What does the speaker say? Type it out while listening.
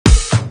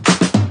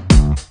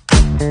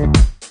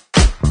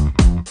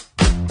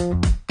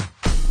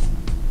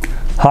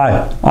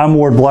Hi, I'm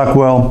Ward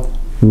Blackwell.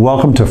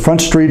 Welcome to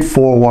Front Street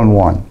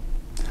 411.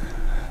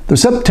 The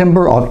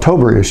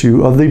September-October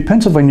issue of the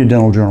Pennsylvania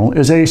Dental Journal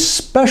is a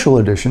special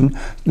edition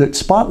that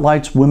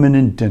spotlights women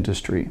in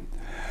dentistry.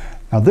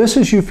 Now, this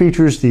issue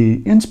features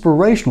the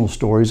inspirational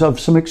stories of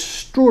some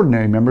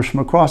extraordinary members from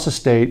across the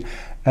state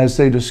as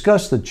they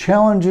discuss the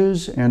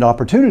challenges and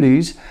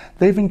opportunities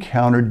they've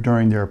encountered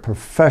during their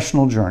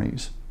professional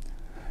journeys.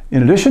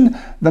 In addition,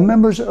 the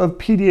members of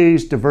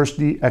PDA's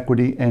Diversity,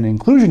 Equity, and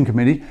Inclusion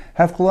Committee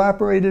have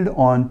collaborated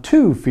on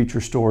 2 feature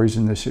stories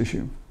in this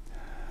issue.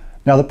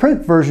 Now, the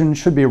print version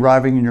should be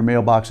arriving in your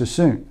mailboxes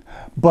soon,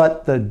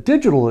 but the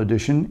digital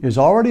edition is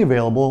already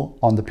available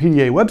on the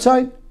PDA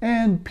website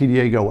and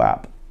PDA Go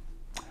app.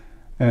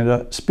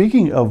 And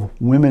speaking of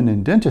women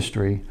in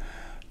dentistry,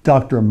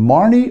 Dr.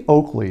 Marnie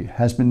Oakley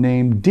has been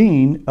named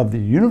Dean of the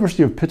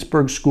University of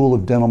Pittsburgh School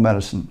of Dental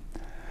Medicine.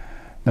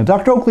 Now,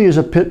 Dr. Oakley is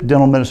a Pitt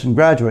Dental Medicine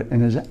graduate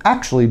and has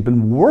actually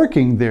been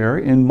working there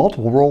in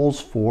multiple roles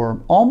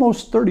for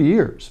almost 30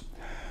 years,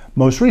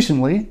 most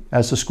recently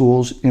as the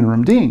school's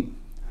interim dean.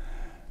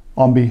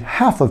 On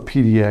behalf of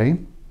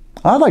PDA,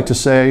 I'd like to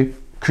say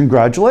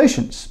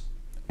congratulations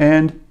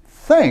and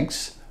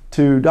thanks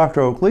to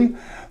Dr. Oakley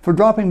for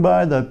dropping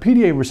by the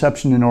PDA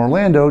reception in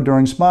Orlando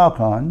during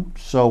SmileCon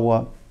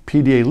so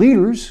PDA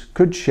leaders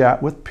could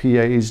chat with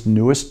PA's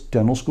newest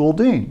dental school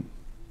dean.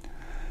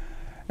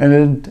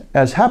 And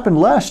as happened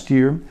last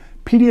year,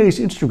 PDA's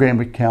Instagram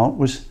account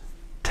was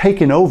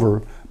taken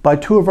over by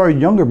 2 of our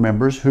younger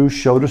members who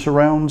showed us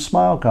around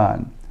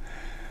SmileCon.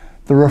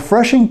 The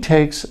refreshing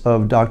takes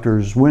of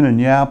Drs. Wynn and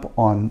Yap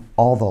on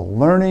all the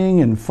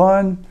learning and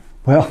fun,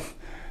 well,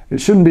 it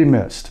shouldn't be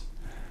missed.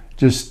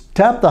 Just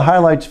tap the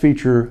highlights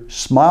feature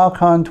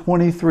SmileCon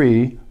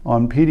 23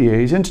 on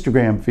PDA's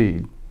Instagram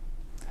feed.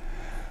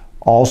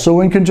 Also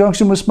in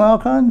conjunction with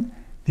SmileCon,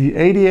 the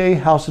ADA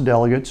House of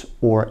Delegates,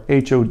 or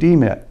HOD,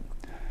 met.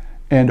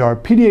 And our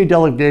PDA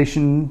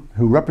delegation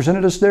who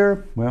represented us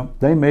there, well,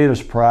 they made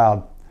us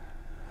proud.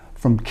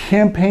 From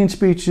campaign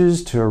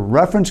speeches to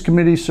reference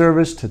committee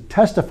service to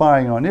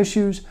testifying on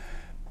issues,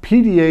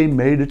 PDA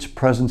made its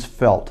presence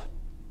felt.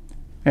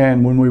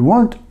 And when we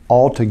weren't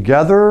all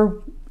together,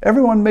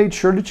 everyone made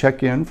sure to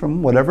check in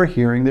from whatever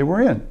hearing they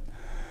were in.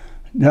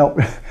 Now,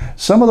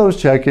 some of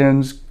those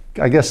check-ins,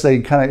 I guess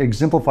they kind of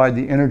exemplified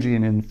the energy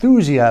and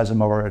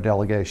enthusiasm of our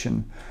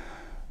delegation.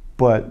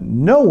 But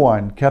no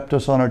one kept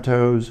us on our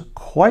toes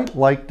quite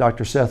like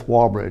Dr. Seth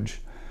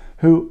Walbridge,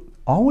 who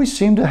always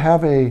seemed to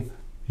have a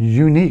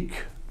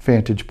unique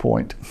vantage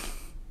point.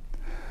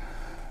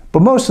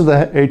 But most of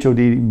the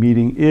HOD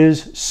meeting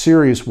is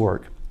serious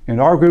work,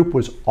 and our group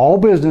was all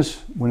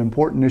business when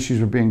important issues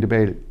were being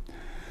debated.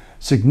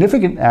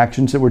 Significant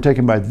actions that were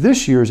taken by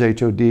this year's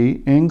HOD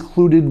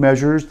included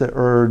measures that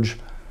urge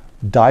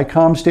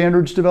DICOM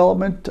standards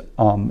development,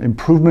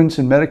 improvements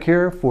in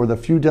Medicare for the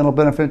few dental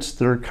benefits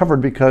that are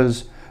covered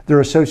because they're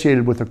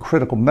associated with a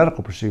critical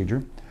medical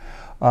procedure,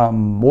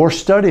 more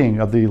studying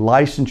of the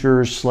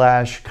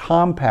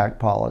licensure/compact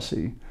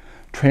policy,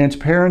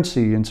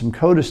 transparency and some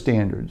CODA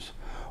standards,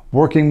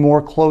 working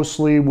more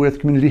closely with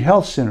community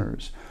health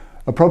centers,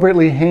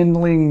 appropriately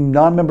handling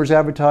non-members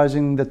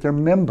advertising that they're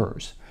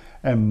members,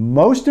 and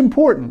most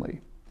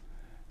importantly,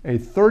 a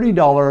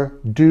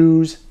 $30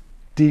 dues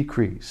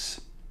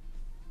decrease.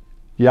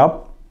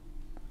 Yep,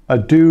 a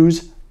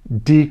dues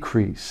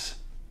decrease.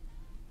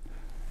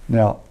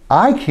 Now,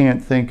 I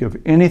can't think of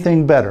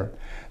anything better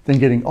than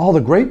getting all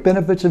the great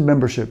benefits of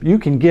membership you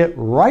can get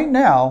right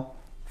now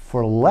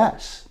for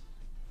less.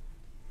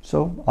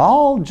 So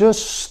I'll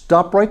just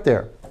stop right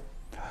there.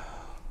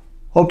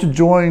 Hope to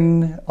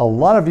join a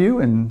lot of you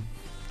in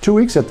 2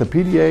 weeks at the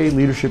PDA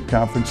Leadership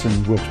Conference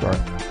in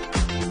Wilkes-Barre.